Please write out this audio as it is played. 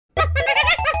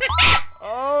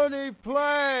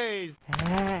Oneyplays!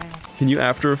 Can you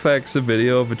After Effects a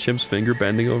video of a chimp's finger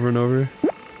bending over and over?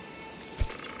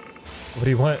 What do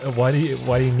you want? Why do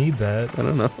you need that? I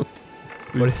don't know.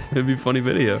 It'd be a funny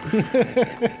video.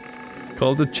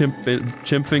 Call it the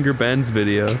chimp finger bends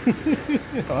video.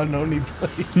 On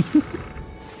Oneyplays.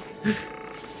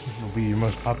 It'll be your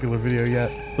most popular video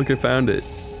yet. Look, I found it.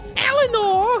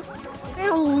 Eleanor!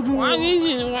 What is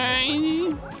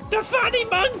it? The funny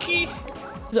monkey!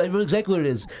 I know exactly what it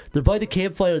is. They're by the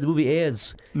campfire in the movie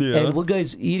Ants. Yeah. And one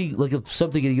guy's eating like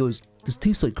something and he goes, "This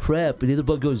tastes like crap." And the other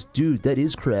bug goes, "Dude, that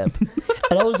is crap."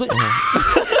 And I was like,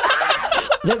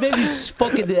 that made me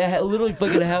fucking literally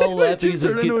fucking howl laughing. Did you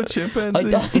turn into a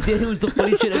chimpanzee? I did. It was the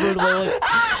funniest shit ever in my life.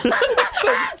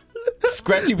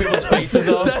 Scratching people's faces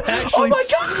off. That actually, oh my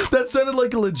God! That sounded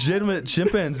like a legitimate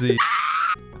chimpanzee.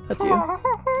 That's you.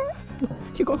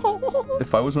 You go.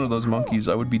 If I was one of those monkeys,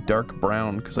 I would be dark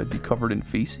brown because I'd be covered in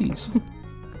feces.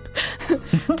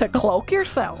 To cloak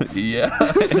yourself. Yeah,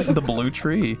 the blue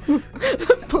tree.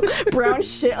 Brown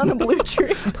shit on a blue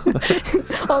tree.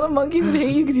 All the monkeys would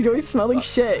hate you because you'd always smell like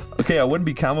shit. Okay, I wouldn't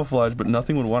be camouflaged, but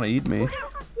nothing would want to eat me.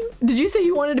 Did you say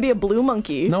you wanted to be a blue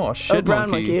monkey? No, a shit brown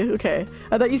monkey. Okay.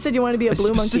 I thought you said you wanted to be a blue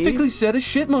monkey. I specifically said a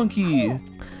shit monkey.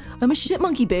 I'm a shit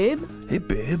monkey, babe. Hey,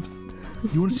 babe.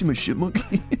 You want to see my shit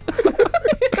monkey?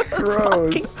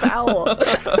 Gross. Fucking foul.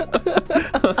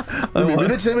 Remember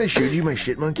that time I showed you my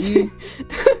shit monkey?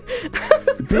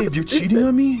 Babe, you're cheating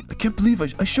on me? I can't believe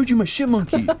I showed you my shit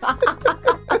monkey.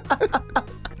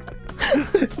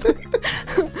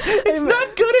 It's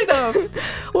not good enough.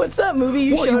 What's that movie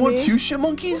you showed me? You want two shit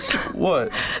monkeys?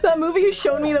 What? That movie you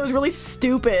showed me that was really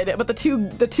stupid, but the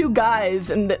two guys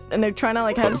and they're trying to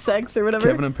like have sex or whatever.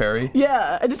 Kevin and Perry?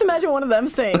 Yeah, I just imagine one of them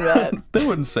saying that. They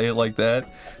wouldn't say it like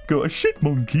that. Go, a shit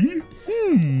monkey?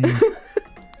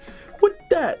 What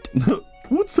that?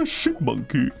 What's a shit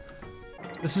monkey?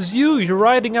 This is you. You're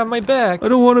riding on my back. I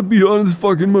don't want to be on this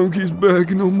fucking monkey's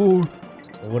back no more.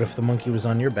 What if the monkey was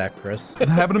on your back, Chris? It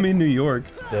happened to me in New York.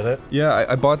 Did it? Yeah,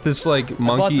 I bought this like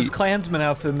monkey. I bought this Klansman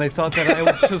outfit and they thought that I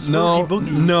was just no,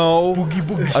 Spooky Boogie. No, Spooky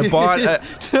Boogie. I bought.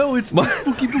 No, it's my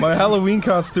Spooky Boogie. My Halloween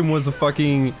costume was a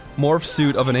fucking morph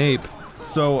suit of an ape.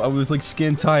 So I was like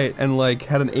skin tight and like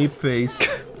had an ape face,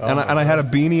 and I had a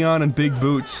beanie on and big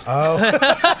boots. Oh.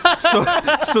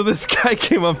 So this guy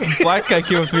came up, this black guy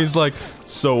came up to me. He's like,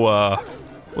 "So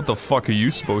what the fuck are you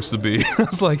supposed to be?" I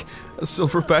was like, "A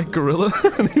silverback gorilla,"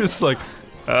 and he was like,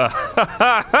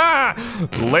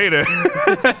 "Later."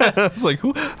 I was like,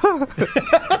 "Who?"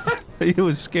 It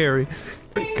was scary.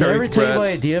 Did I ever tell you my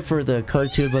idea for the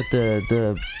cartoon about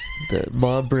the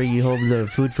mom bringing home the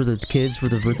food for the kids for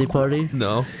the birthday party?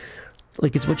 No.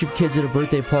 Like, it's a bunch of kids at a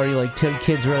birthday party, like 10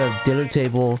 kids around a dinner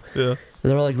table. Yeah. And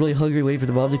they're all like really hungry, waiting for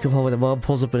the mom to come home, and the mom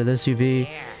pulls up in an SUV.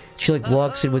 She like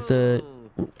walks in with a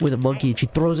monkey, and she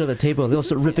throws it on the table, and they all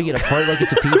start ripping it apart like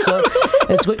it's a pizza.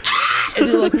 And it's going, and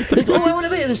they're like, "Oh, I want to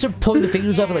make it." And they start pulling the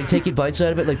fingers off and like taking bites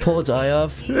out of it, like pull its eye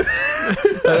off.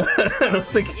 I don't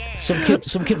think some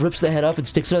kid rips the head off and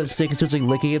sticks it on the stick and starts like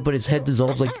licking it, but his head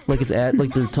dissolves like it's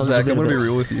like their tongue's. Zach, I'm gonna be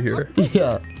real with you here.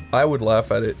 Yeah. I would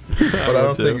laugh at it, but I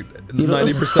don't think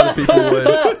 90% of people would.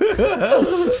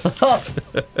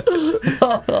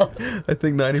 I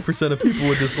think 90% of people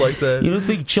would dislike that. You don't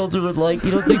think children would like?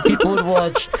 You don't think people would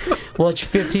watch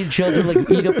 15 children like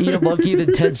eat a monkey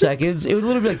in 10 seconds? It would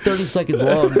literally be like 30 seconds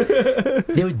long.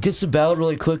 They would disavow it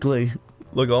really quickly.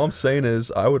 Look, all I'm saying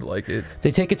is I would like it.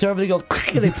 They take its arm and they go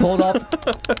and they pull it up.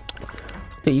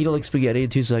 They eat it like spaghetti in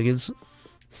 2 seconds.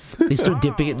 They start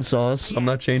dipping it in sauce. I'm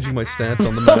not changing my stance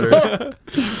on the matter.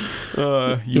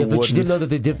 Yeah, but you didn't know that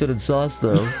they dipped it in sauce,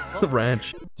 though. The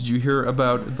ranch. Did you hear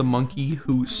about the monkey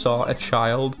who saw a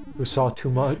child? Who saw too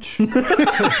much?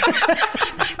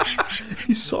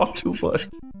 He saw too much.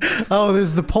 Oh,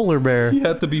 there's the polar bear. He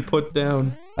had to be put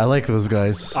down. I like those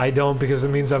guys. I don't, because it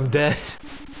means I'm dead.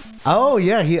 Oh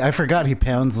yeah, I forgot he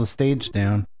pounds the stage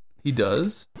down. He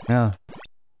does? Yeah.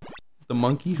 The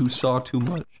monkey who saw too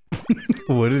much.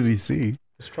 What did he see?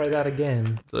 Let's try that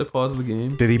again. Did I pause the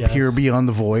game? Did he peer beyond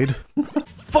the void?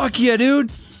 Fuck yeah, dude!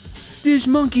 This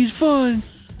monkey's fun!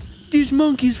 This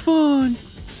monkey's fun!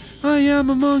 I am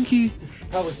a monkey!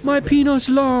 My peanut's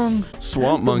long!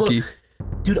 Swamp monkey.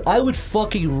 Dude, I would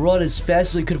fucking run as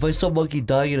fast as I could if I saw a monkey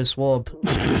dying in a swamp.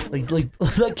 like, I'm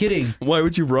not kidding. Why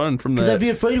would you run from that? Because I'd be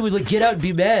afraid it would like get out and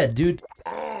be mad, dude.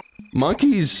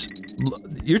 Monkeys...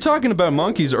 You're talking about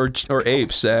monkeys or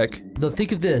apes, Zach. No,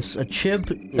 think of this. A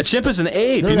chimp... A chimp is an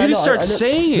ape. You need to start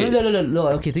saying it. No,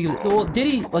 okay, think of it. Well,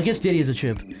 Diddy... I guess Diddy is a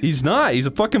chimp. He's not. He's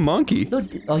a fucking monkey. No,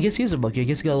 I guess he is a monkey. I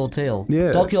guess he got a little tail.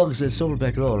 Yeah. Donkey Kong is a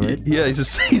silverback gorilla, right? Yeah,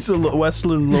 he's a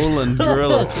Western lowland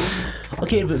gorilla.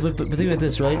 Okay, but think about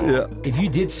this, right? Yeah. If you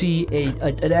did see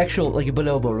an actual like a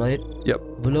bonobo, right? Yep.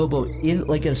 Bonobo in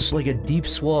like a deep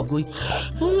swamp going,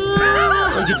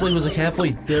 like it was like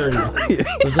halfway buried.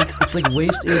 It's like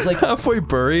waist. It was like halfway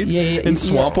buried. Yeah. In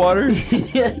swamp water.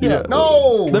 yeah.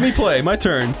 No. Let me play. My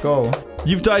turn. Go.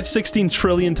 You've died 16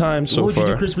 trillion times so what would far.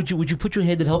 you do, Chris? Would you put your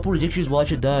hand in help, or would you just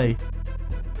watch it die?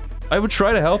 I would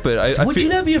try to help it. Would you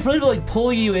not be afraid of like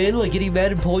pulling you in, like getting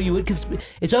mad and pulling you in? Because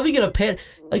it's probably gonna pan.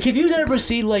 Like, have you ever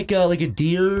seen like a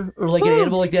deer or like an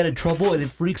animal like that in trouble and it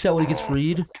freaks out when it gets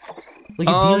freed? Like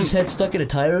a deer's head stuck in a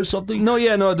tire or something? No,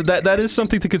 yeah, no, that is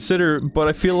something to consider, but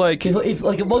I feel like... If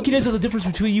like a monkey doesn't know the difference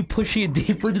between you pushing it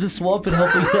deeper into the swamp and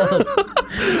helping it out.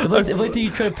 If I tell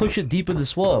you try to push it deep in the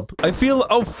swamp. I feel...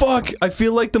 Oh, fuck! I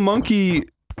feel like the monkey...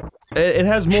 It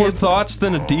has more thoughts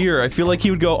than a deer. I feel like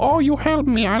he would go, "Oh, you help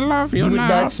me, I love you now." He would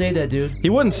not say that, dude. He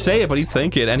wouldn't say it, but he'd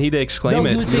think it, and he'd exclaim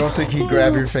it. You don't think he'd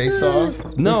grab your face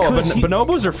off? No, but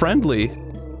bonobos are friendly.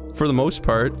 For the most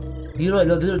part. You know,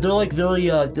 they're like very,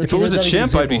 if it was a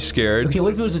chimp, I'd be scared. Okay,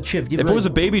 what if it was a chimp? If it was a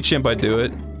baby chimp, I'd do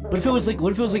it. What if it was like a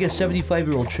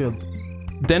 75-year-old chimp?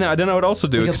 Then I would also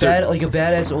do it. Like a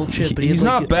badass old chimp. But he's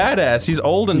not badass. He's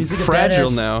old and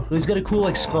fragile now. He's got a cool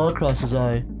like scar across his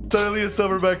eye. Suddenly a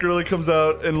silverback gorilla comes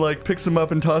out and like picks him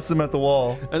up and tosses him at the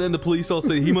wall. And then the police all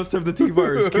say, he must have the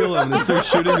T-virus, kill him. They start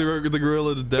shooting the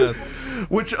gorilla to death.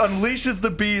 Which unleashes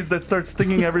the bees that start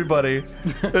stinging everybody.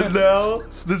 And now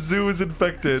the zoo is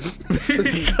infected.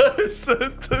 Because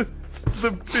the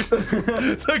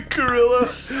gorilla.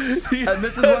 And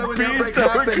this is why when the outbreak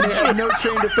happened, they had no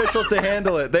trained officials to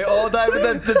handle it. They all died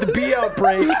with the bee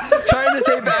outbreak, trying to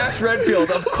save Ash Redfield.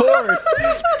 Of course,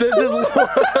 this is lore.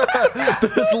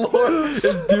 This lore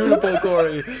is beautiful,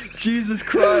 Corey. Jesus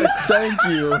Christ, thank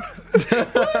you.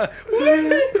 Why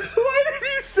did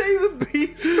you say the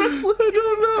bees? I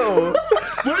don't know.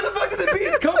 Where the fuck did the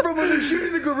bees come from when they're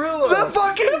shooting the gorilla? The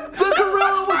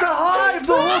gorilla was a hive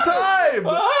the whole time.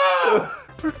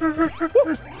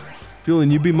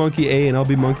 Julian, you be monkey A and I'll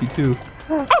be monkey 2.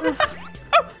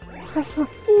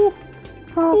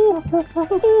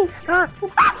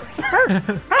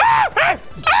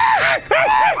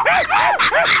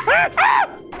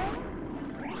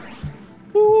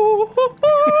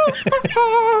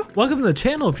 Welcome to the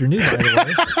channel if you're new, by the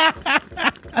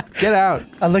way. Get out.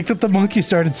 I like that the monkey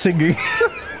started singing.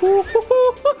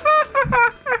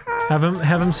 Have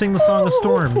him sing the Song of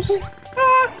Storms.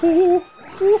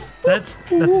 That's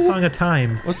the Song of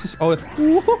Time. What's this? Oh,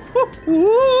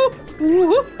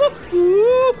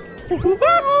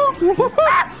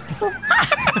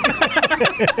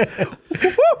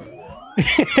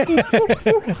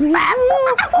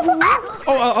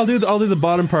 I'll do the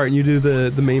bottom part and you do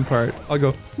the main part. I'll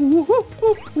go.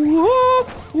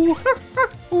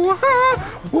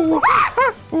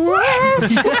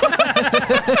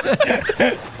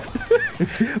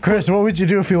 Chris, what would you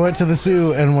do if you went to the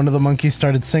zoo and one of the monkeys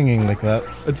started singing like that?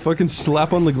 I'd fucking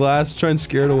slap on the glass, try and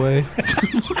scare it away.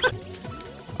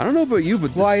 I don't know about you,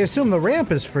 but well, I assume the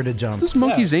ramp is for to jump. This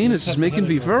monkey's anus is making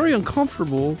me very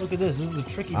uncomfortable. Look at this. This is the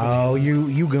tricky. Oh,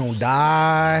 you gonna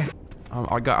die?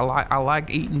 I like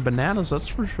eating bananas. That's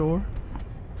for sure.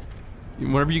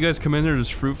 Whenever you guys come in there, there's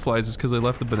fruit flies. It's because I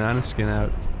left the banana skin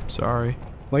out. Sorry.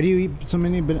 Why do you eat so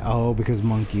many oh, because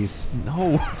monkeys.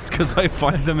 No, it's because I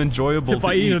find them enjoyable If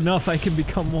I eat enough, I can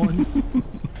become one.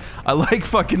 I like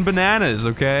fucking bananas,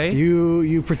 okay?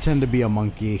 You pretend to be a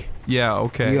monkey. Yeah,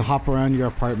 okay. You hop around your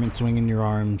apartment swinging your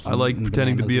arms. I like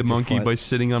pretending to be a monkey by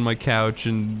sitting on my couch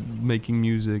and making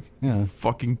music. Yeah.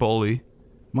 Fucking bully.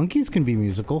 Monkeys can be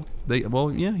musical. Well,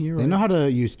 yeah, you're right. They know how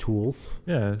to use tools.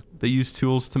 Yeah. They use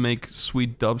tools to make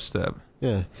sweet dubstep.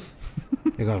 Yeah.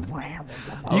 They go.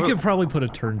 You could probably put a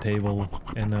turntable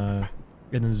in a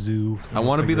zoo. I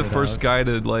want to be the first guy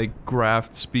to like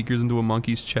graft speakers into a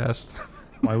monkey's chest.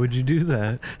 Why would you do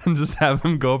that? And just have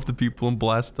him go up to people and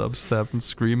blast dubstep and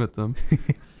scream at them.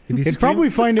 He'd probably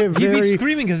find it very... He'd be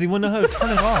screaming because he wouldn't know how to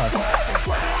turn it off.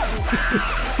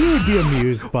 He would be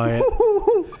amused by it.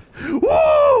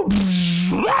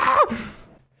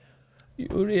 You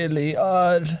really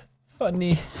are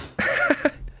funny.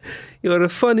 You're a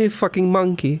funny fucking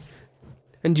monkey.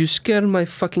 And you scare my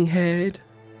fucking head.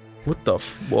 What the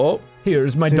whoa?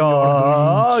 Here's my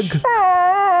dog.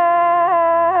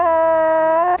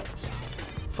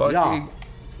 Fucking...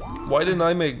 Why didn't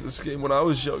I make this game when I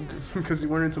was younger? Because you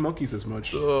weren't into monkeys as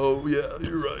much. Oh, yeah,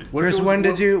 you're right. Chris, when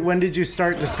did you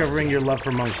start discovering your love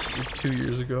for monkeys? 2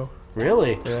 years ago.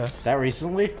 Really? Yeah. That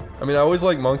recently? I mean, I always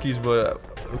liked monkeys, but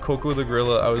Coco the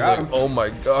gorilla, I was like, oh my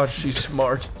god, she's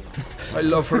smart. I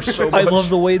love her so much. I love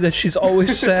the way that she's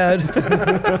always sad.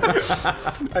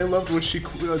 I loved when she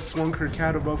swung her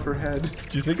cat above her head.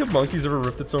 Do you think a monkey's ever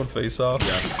ripped its own face off?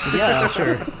 Yeah,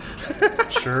 sure.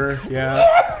 Sure, yeah.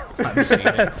 I've seen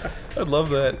it. I love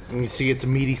that. And you see its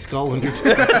meaty skull under. And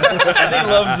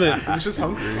he loves it. He's just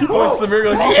hungry. He points the mirror,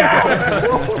 goes,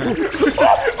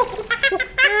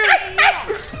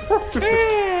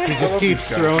 He just keeps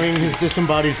throwing his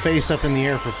disembodied face up in the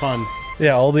air for fun.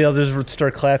 Yeah, all the others would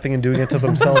start clapping and doing it to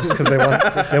themselves because they want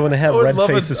to have red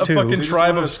faces too. A fucking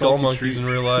tribe of skull monkeys in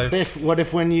real life. What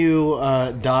if when you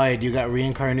died, you got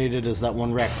reincarnated as that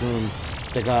one raccoon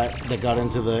that got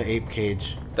into the ape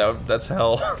cage? That's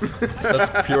hell.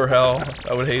 That's pure hell.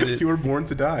 I would hate it. You were born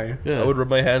to die. Yeah. I would rub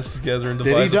my hands together and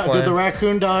devise a plan. Did the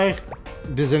raccoon die?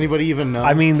 Does anybody even know?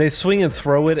 I mean, they swing and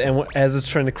throw it, and as it's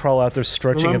trying to crawl out, they're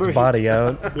stretching its body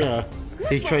out. Yeah.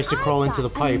 He tries to crawl into the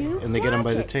pipe, and they get him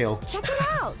by the tail. Check it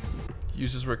out.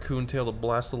 Uses raccoon tail to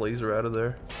blast a laser out of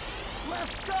there.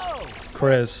 Let's go.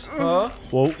 Chris. Huh?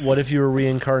 Well, what if you were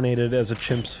reincarnated as a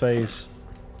chimp's face?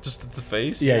 Just the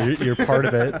face? Yeah, you're part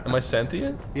of it. Am I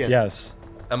sentient? Yes.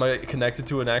 Am I connected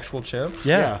to an actual chimp?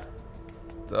 Yeah.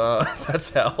 That's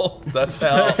hell. That's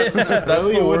hell. That's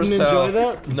Really? the worst hell. Enjoy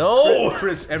that? No!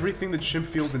 Chris, everything that Chimp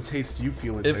feels and tastes, you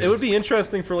feel and taste. It would be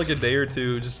interesting for like a day or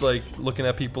two, just like looking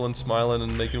at people and smiling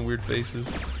and making weird faces.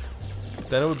 But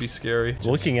then it would be scary.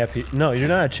 Looking at people. No, you're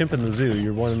not a chimp in the zoo.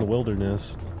 You're one in the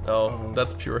wilderness. Oh,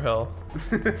 that's pure hell.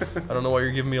 I don't know why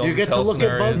you're giving me all You these get to hell look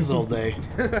scenarios. at bugs all day.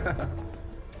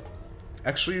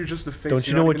 Actually, you're just a face. Don't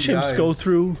you know what chimps go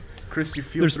through? Chris, you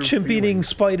feel There's through chimp-eating feelings.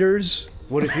 spiders.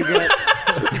 What if you get...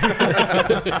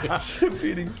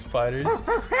 Chimp-eating spiders.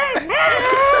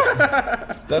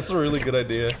 That's a really good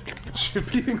idea.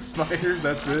 Chimp-eating spiders,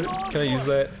 that's it? Can I use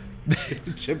that?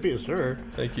 Chimpy, sure.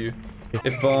 Thank you.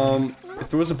 If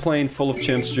there was a plane full of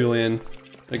chimps, Julian,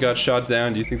 that got shot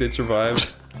down, do you think they'd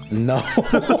survive? No.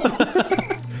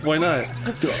 Why not?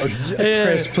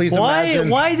 Chris, please imagine.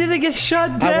 Why did it get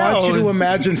shot down? I want you to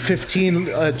imagine 15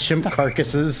 chimp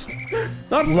carcasses.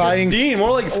 Not 15,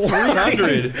 more like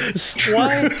 300.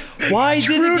 Why did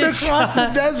it get across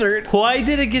the desert. Why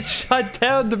did it get shot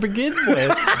down to begin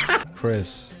with?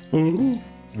 Chris,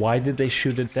 why did they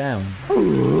shoot it down?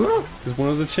 Because one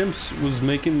of the chimps was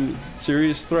making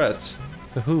serious threats.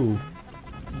 To who?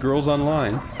 Girls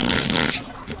online.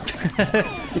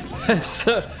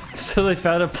 So they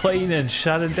found a plane and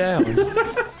shot it down.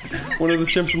 One of the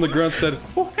chimps on the ground said,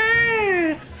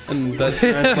 and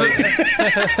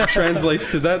that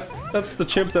translates to that's the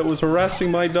chimp that was harassing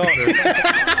my daughter.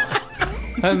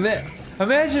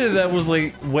 Imagine if that was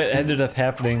like what ended up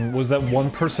happening was that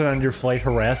one person on your flight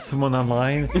harassed someone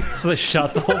online, so they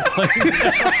shot the whole plane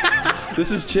down.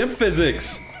 This is chimp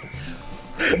physics.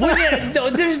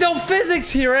 There's no physics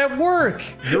here at work.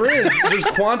 There is. There's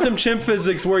quantum chimp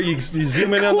physics where you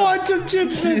zoom in on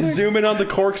you zoom in on the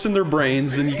corks in their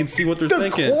brains and you can see what they're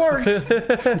thinking. Corks?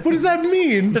 What does that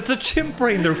mean? That's a chimp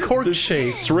brain. They're cork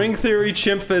shaped. String theory,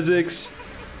 chimp physics.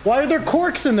 Why are there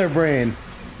corks in their brain?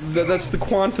 That's the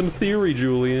quantum theory,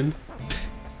 Julian.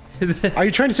 Are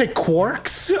you trying to say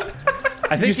quarks?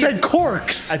 I think you said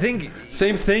corks. I think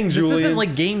same thing, Julian. This isn't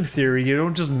like game theory. You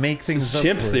don't just make things up.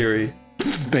 Chimp theory.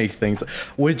 Make things,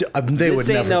 which they would never do that. This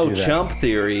ain't no chump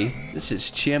theory. This is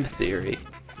chimp theory.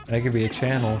 That could be a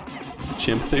channel.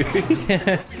 Chimp theory.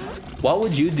 What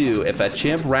would you do if a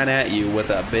chimp ran at you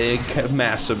with a big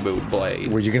Kamasaboot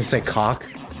blade? Were you gonna say cock?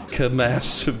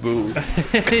 Kamasaboot.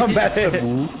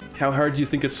 Kamasaboot. How hard do you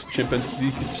think a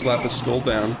chimpanzee could slap a skull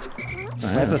down?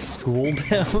 Slap a school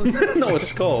down? No, a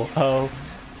skull. Oh,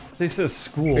 they said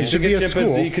school. You should be a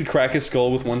chimpanzee could crack his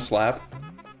skull with one slap.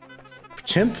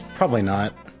 Chimp? Probably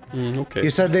not. Okay. You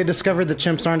said they discovered that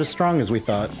chimps aren't as strong as we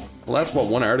thought. Well, that's what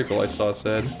one article I saw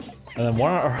said. And then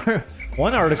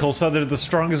one article said they're the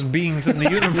strongest beings in the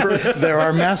universe. They're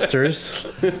our masters.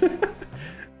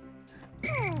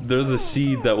 They're the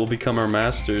seed that will become our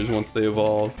masters once they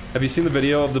evolve. Have you seen the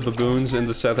video of the baboons in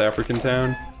the South African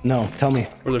town? No, tell me.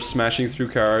 Where they're smashing through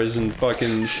cars and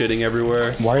fucking shitting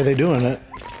everywhere. Why are they doing it?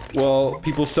 Well,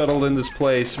 people settled in this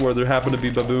place where there happened to be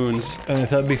baboons. And I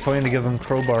thought it'd be funny to give them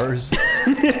crowbars.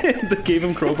 They gave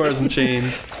them crowbars and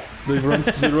chains. They run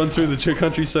through the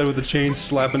countryside with the chains,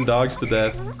 slapping dogs to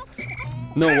death.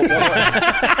 No,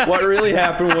 what really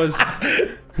happened was...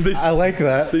 I like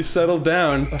that. They settled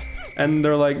down, and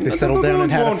they're like... They settled down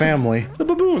and had a family. The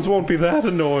baboons won't be that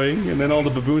annoying. And then all the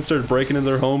baboons started breaking into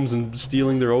their homes and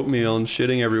stealing their oatmeal and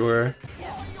shitting everywhere.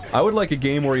 I would like a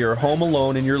game where you're home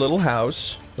alone in your little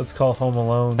house. Let's call Home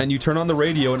Alone. And you turn on the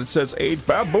radio and it says, "A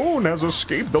baboon has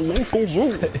escaped the local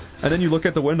zoo." And then you look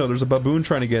at the window, there's a baboon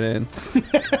trying to get in.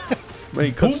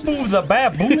 Boo Boo the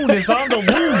baboon is on the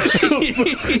loose.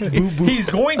 He's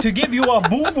going to give you a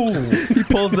boo boo. He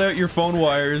pulls out your phone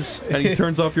wires and he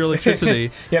turns off your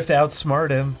electricity. You have to outsmart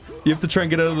him. You have to try and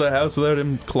get out of the house without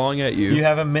him clawing at you. You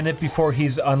have a minute before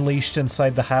he's unleashed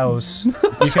inside the house.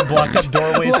 You can block up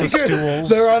doorways with stools.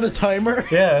 They're on a timer.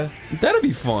 Yeah. That'd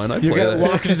be fun. You get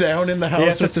locked down in the house You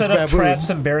have to with this set up baboon. traps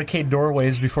and barricade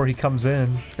doorways before he comes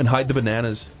in. And hide the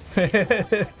bananas.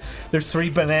 There's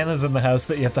 3 bananas in the house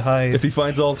that you have to hide. If he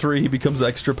finds all 3, he becomes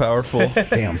extra powerful.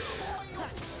 Damn.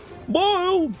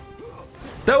 Whoa!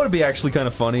 That would be actually kind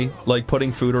of funny, like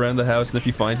putting food around the house, and if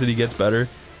he finds it, he gets better.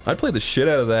 I'd play the shit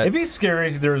out of that. It'd be scary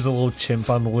if there was a little chimp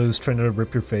on the loose trying to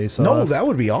rip your face off. No, that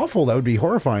would be awful. That would be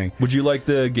horrifying. Would you like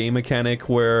the game mechanic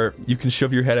where you can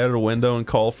shove your head out of a window and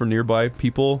call for nearby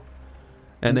people?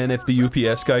 And then if the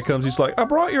UPS guy comes, he's like, "I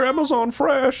brought your Amazon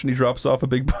Fresh," and he drops off a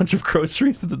big bunch of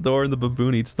groceries at the door, and the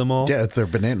baboon eats them all. Yeah, it's their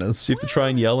bananas. So you have to try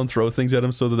and yell and throw things at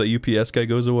him so that the UPS guy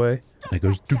goes away. And it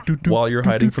goes while you're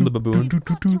hiding from the baboon.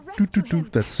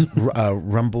 That's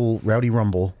Rowdy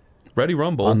Rumble. Rowdy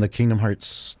Rumble on the Kingdom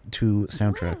Hearts 2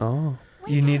 soundtrack. Oh.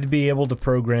 You need to be able to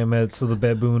program it so the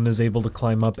baboon is able to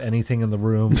climb up anything in the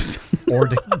room, or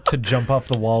to jump off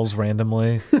the walls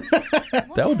randomly.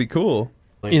 That would be cool.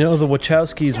 You know, the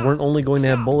Wachowskis weren't only going to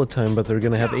have bullet time, but they're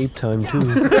going to have ape time too.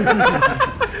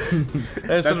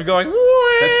 Instead of going,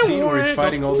 that scene where he's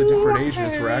fighting all the different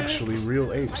agents were actually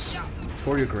real apes,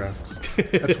 choreographed.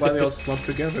 That's why they all slumped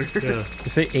together. Yeah. You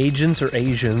say agents or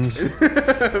Asians?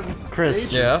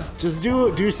 Chris, yeah, just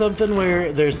do something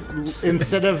where there's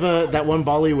instead of that one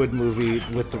Bollywood movie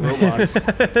with the robots,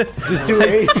 just do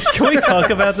apes. Can we talk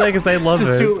about that? Because I love it.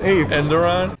 Just do apes.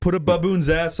 Enderon, put a baboon's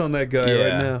ass on that guy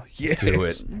right now. Yeah, do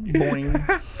it. Boing.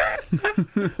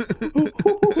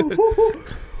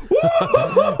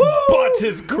 Butt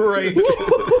is great.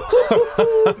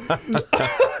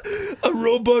 A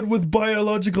robot with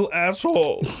biological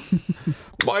asshole.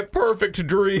 My perfect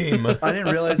dream. I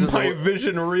didn't realize it was my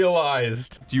vision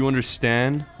realized. Do you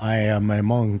understand? I am a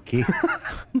monkey.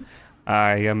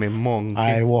 I am a monkey.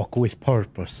 I walk with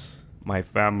purpose. My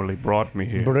family brought me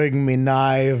here. Bring me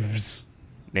knives.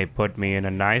 They put me in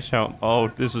a nice home. Oh,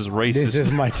 this is racist. This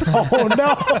is my oh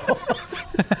no!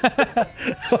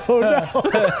 Oh no!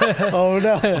 Oh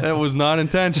no! That was not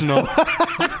intentional.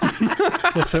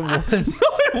 Yes, it was. No,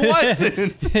 it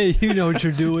wasn't. Hey, you know what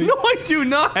you're doing. No, I do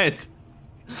not.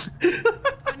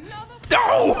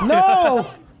 No!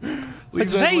 No!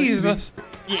 Jesus!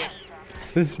 Yeah.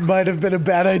 This might have been a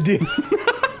bad idea.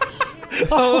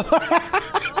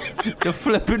 The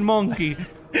flippin' monkey.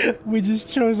 We just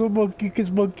chose a monkey because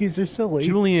monkeys are silly.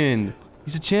 Julian,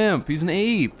 he's a chimp. He's an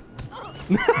ape.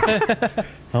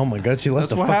 Oh my god, she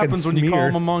left That's a what fucking happens smear. when you call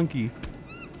him a monkey.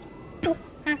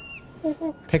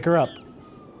 Pick her up.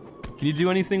 Can you do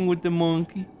anything with the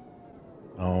monkey?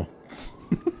 Oh.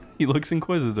 He looks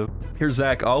inquisitive. Here,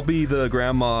 Zach, I'll be the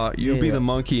grandma, you be the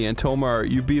monkey, and Tomar,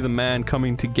 you be the man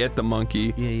coming to get the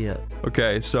monkey. Yeah.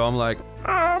 Okay, so I'm like,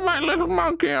 "Oh, my little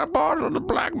monkey I bought on the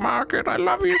black market. I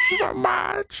love you so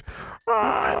much.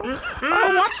 Oh,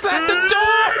 what's that?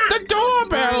 The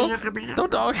doorbell. The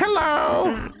door.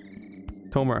 Hello.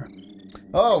 Tomar.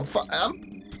 Oh,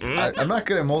 I'm not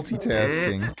good at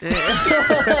multitasking.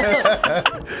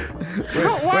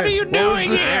 What are you doing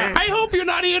here? I hope you're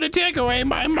not here to take away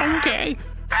my monkey.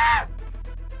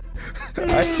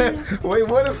 Wait,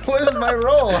 what is my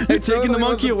role? You're taking the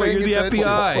monkey away. You're the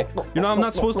FBI. You know, I'm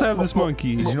not supposed to have this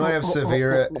monkey. Did you know I have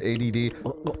severe ADD?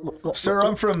 Sir,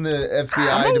 I'm from the FBI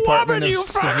I'm a Department woman, of you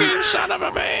fucking son of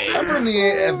a bitch. I'm from the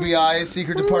FBI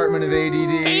Secret Department of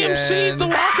ADD. AMC's The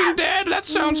Walking Dead. That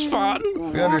sounds fun.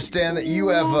 We understand that you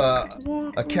have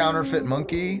a counterfeit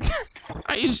monkey.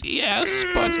 Yes,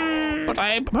 but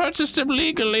I purchased him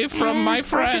legally from my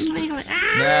friend.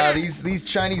 Nah, these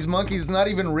Chinese monkeys, it's not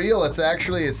even real. It's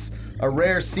actually a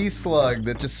rare sea slug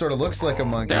that just sort of looks like a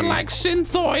monkey. They're like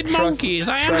synthoid monkeys.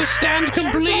 I understand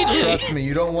completely. Trust me,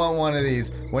 you don't want one of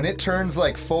these. When it turns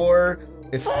like 4,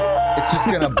 it's just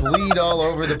gonna bleed all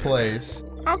over the place.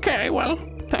 Okay, well,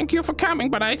 thank you for coming,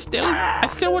 but I still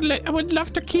would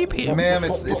love to keep him. Ma'am,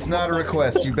 it's not a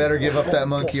request. You better give up that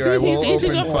monkey or See, I will he's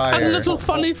eating open fire. a little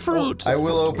funny fruit. I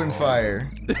will open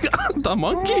fire. The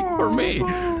monkey or me?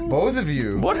 Both of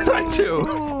you. What did I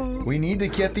do? We need to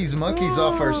get these monkeys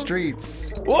off our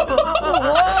streets. Whoa,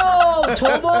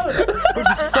 Toba! This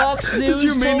is Fox News.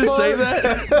 Did you mean to say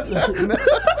that?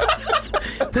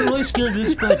 They're really scared of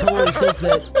this guy. Toba says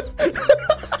that.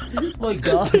 My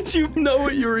God. Did you know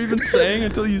what you were even saying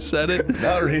until you said it?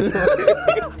 Not really.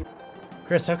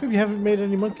 Chris, how come you haven't made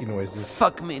any monkey noises?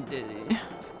 Fuck me, Diddy.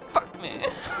 Fuck me.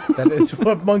 That is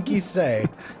what monkeys say.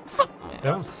 They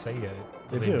don't say it.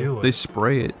 They do it. They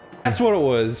spray it. That's what it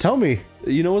was. Tell me.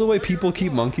 You know the way people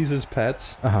keep monkeys as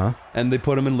pets? Uh-huh. And they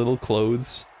put them in little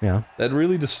clothes? Yeah. That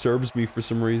really disturbs me for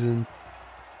some reason.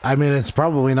 I mean, it's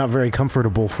probably not very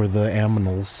comfortable for the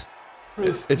animals.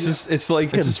 It's just, it's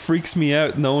like, it just freaks me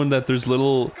out knowing that there's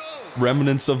little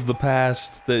remnants of the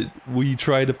past that we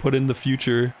try to put in the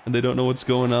future and they don't know what's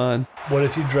going on. What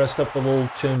if you dressed up a little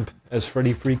chimp as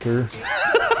Freddy Freaker?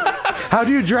 How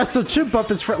do you dress a chimp up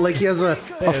as like he has a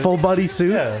full body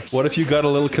suit? Yeah. What if you got a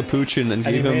little capuchin and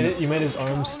gave him... You made his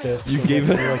arms stiff. You so gave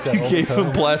that him, like that all the gave him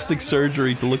time. plastic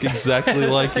surgery to look exactly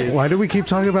like it. Why do we keep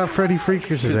talking about Freddy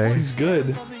Freaker today? He's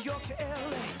good.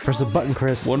 Press the button,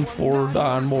 Chris.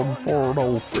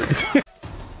 1491403.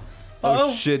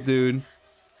 Oh shit, dude.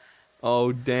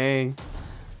 Oh dang.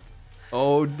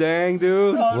 Oh dang,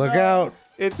 dude. Look out.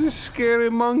 It's a scary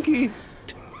monkey.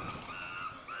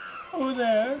 Oh,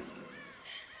 there.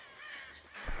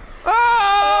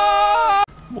 Ah!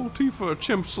 Motif for a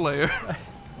chimp slayer.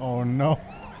 Oh no.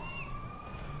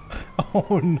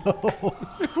 Oh no.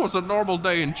 It was a normal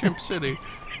day in Chimp City.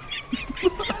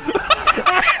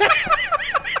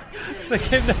 They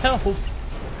came to help.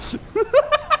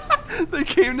 They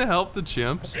came to help the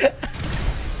chimps.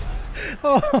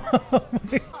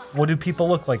 What do people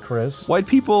look like, Chris? White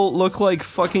people look like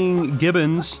fucking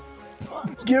gibbons.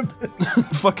 Gibbons.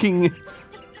 Fucking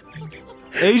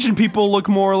Asian people look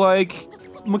more like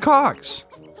macaques.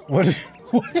 What?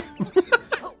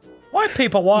 White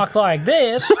people walk like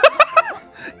this.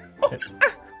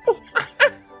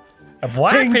 If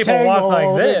black Ting, people tang, walk all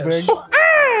like that this. big.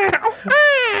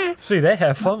 See, they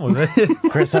have fun with it.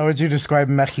 Chris, how would you describe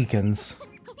Mexicans?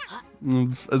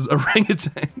 As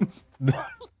orangutans.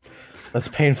 That's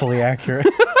painfully accurate.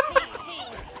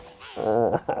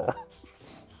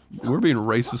 We're being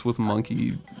racist with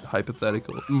monkey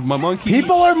hypothetical. My monkey.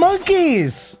 People are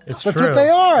monkeys. It's That's true. what they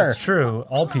are. It's true.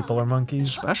 All people are monkeys.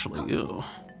 Especially you.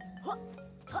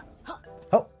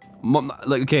 Oh.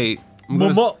 Like, okay.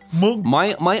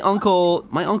 My uncle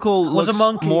Was a looks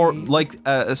monkey. more like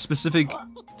a specific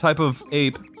type of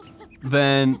ape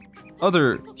than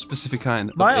other specific kind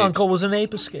of My apes. uncle was an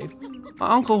ape escape. My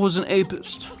uncle was an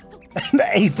apist. An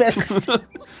apist.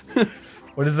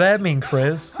 What does that mean,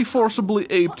 Chris? He forcibly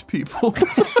aped people.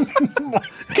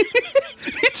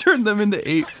 He turned them into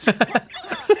apes.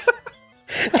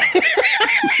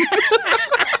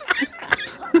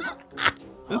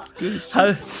 That's good.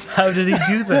 How did he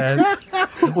do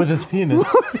that? With his penis.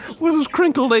 With his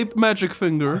crinkled ape magic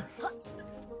finger.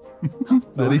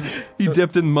 That he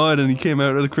dipped in mud and he came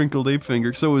out with a crinkled ape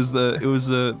finger. So it was a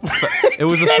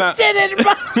fountain.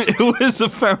 It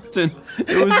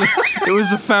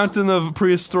was a fountain of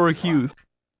prehistoric youth.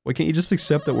 Why can't you just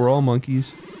accept that we're all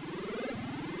monkeys?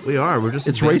 We are. We're just.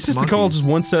 It's advanced racist to call monkeys. just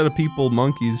one set of people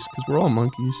monkeys because we're all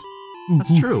monkeys.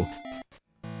 That's true.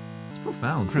 It's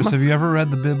profound. Chris, have you ever read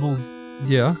the Bible?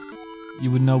 Yeah. You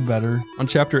would know better. On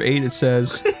chapter 8 it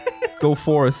says, "Go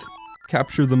forth,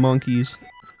 capture the monkeys."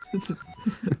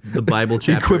 The Bible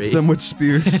chapter Equip 8. them with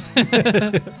spears.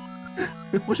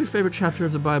 What's your favorite chapter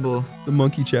of the Bible? The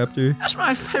monkey chapter. That's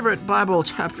my favorite Bible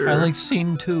chapter. I like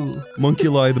scene 2. Monkey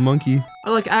lie the monkey. I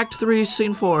like Act 3,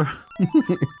 Scene 4.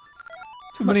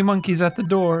 Too many monkeys at the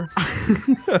door.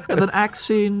 And then Act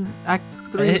 3,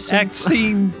 Act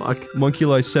scene. Fuck. Monkey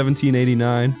lie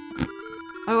 1789.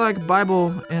 I like Bible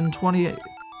in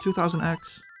 2000X.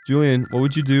 Julian, what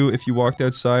would you do if you walked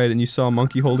outside and you saw a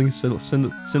monkey holding a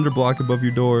cinder block above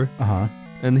your door? Uh-huh.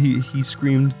 And he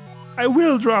screamed, I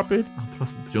will drop it.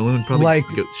 Julian would probably Like-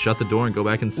 shut the door and go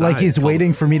back inside. Like he's Call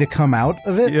waiting for me to come out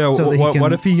of it? yeah, so that he can...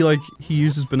 what if he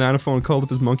used his banana phone and called up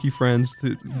his monkey friends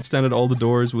to stand at all the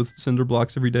doors with cinder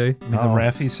blocks every day? The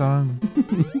Raffi song.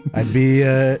 I'd be,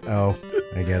 oh,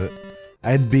 I get it.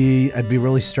 I'd be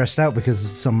really stressed out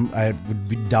because I would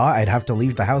be I'd have to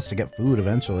leave the house to get food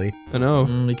eventually. I know.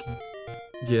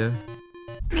 Yeah.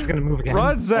 It's gonna move again.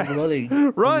 Run, Zach!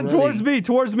 Run towards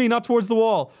me, not towards the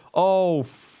wall. Oh,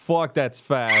 fuck, that's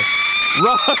fast.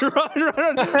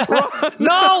 Run!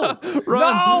 No!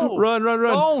 Run! No! Run!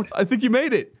 Don't! I think you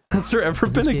made it. Has there ever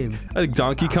been a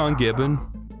Donkey Kong gibbon?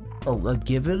 Oh, a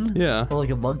gibbon? Yeah. Or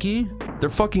like a monkey? They're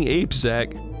fucking apes,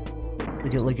 Zach.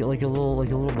 Like a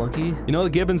little monkey? You know the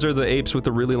gibbons are the apes with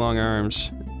the really long arms,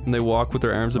 and they walk with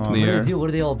their arms up in the What do air. they do? What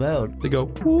are they all about? They go.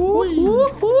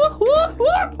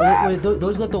 Wait,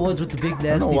 those are not the ones with the big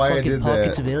nasty fucking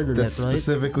pockets of internet, right?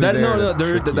 Specifically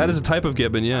that is a type of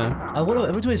gibbon, yeah.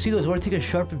 Every time I see those, I want to take a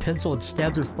sharpened pencil and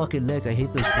stab their fucking neck. I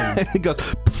hate those things. It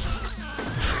goes.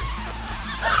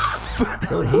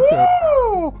 I would hate that.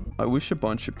 I wish a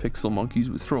bunch of pixel monkeys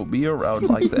would throw me around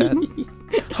like that.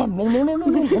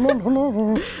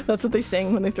 That's what they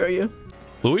sing when they throw you.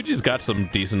 Luigi's got some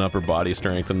decent upper body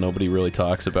strength and nobody really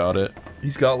talks about it.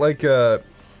 He's got like the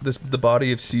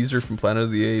body of Caesar from Planet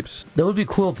of the Apes. That would be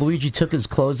cool if Luigi took his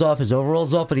clothes off, his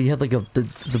overalls off, and he had like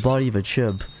the body of a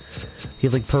chimp. He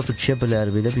had like perfect chimp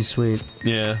anatomy. That'd be sweet.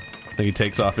 Yeah. Like he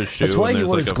takes off his shoe. That's why and he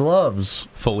there's wears like a gloves.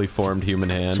 Fully formed human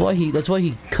hand. That's why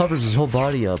he covers his whole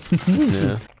body up.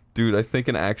 Yeah. Dude, I think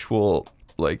an actual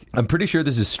like I'm pretty sure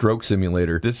this is Stroke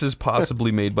Simulator. This is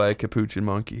possibly made by a capuchin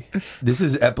monkey. This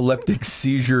is Epileptic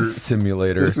Seizure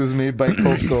Simulator. This was made by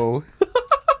Coco.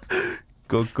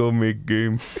 Coco make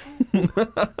game.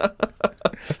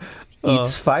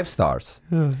 Eats 5 stars.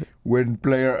 When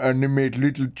player animate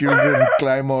little children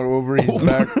climb all over his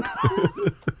back.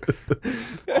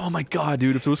 Oh my god,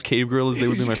 dude! If those cave gorillas, they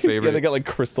would be my favorite. Yeah, they got like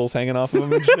crystals hanging off of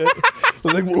them and shit.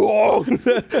 They're like, whoa!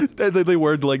 they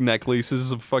wear like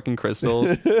necklaces of fucking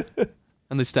crystals,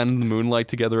 and they stand in the moonlight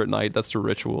together at night. That's their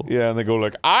ritual. Yeah, and they go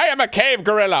like, I am a cave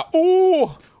gorilla.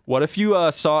 Ooh! What if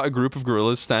you saw a group of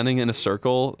gorillas standing in a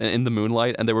circle in the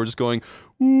moonlight, and they were just going,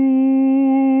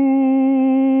 ooh?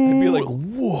 I'd be like,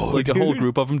 whoa! Like a whole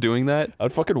group of them doing that.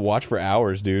 I'd fucking watch for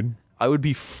hours, dude. I would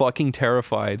be fucking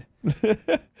terrified.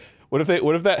 What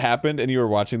if that happened and you were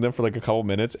watching them for like a couple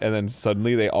minutes and then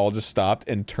suddenly they all just stopped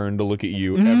and turned to look at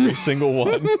you, every single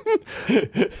one?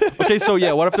 Okay, so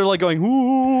yeah, what if they're like going,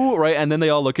 ooh, right? And then they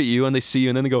all look at you and they see you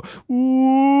and then they go,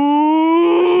 ooh,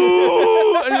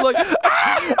 and you're like,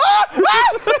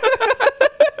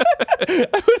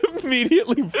 I would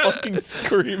immediately fucking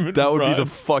scream and that would run. be the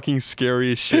fucking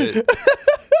scariest shit.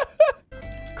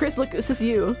 Chris, look, this is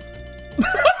you.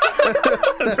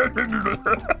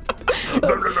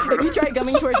 If you try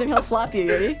gumming towards him, he'll slap you.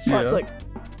 Ready? Yeah. Watch, like.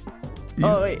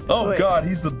 Wait. Wait. God,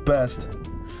 he's the best.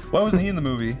 Why wasn't he in the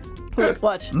movie? Look,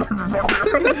 watch.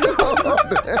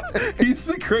 He's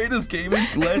the greatest gaming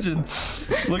legend.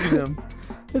 Look at him.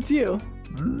 It's you.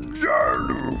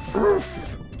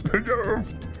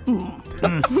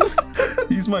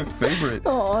 He's my favorite.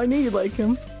 Oh, I knew you'd like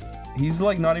him. He's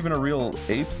like not even a real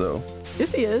ape though.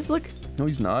 Yes, he is. Look. No,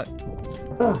 he's not.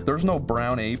 There's no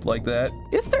brown ape like that.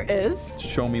 Yes, there is.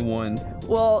 Show me one.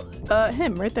 Well,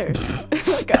 him right there.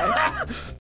 That guy.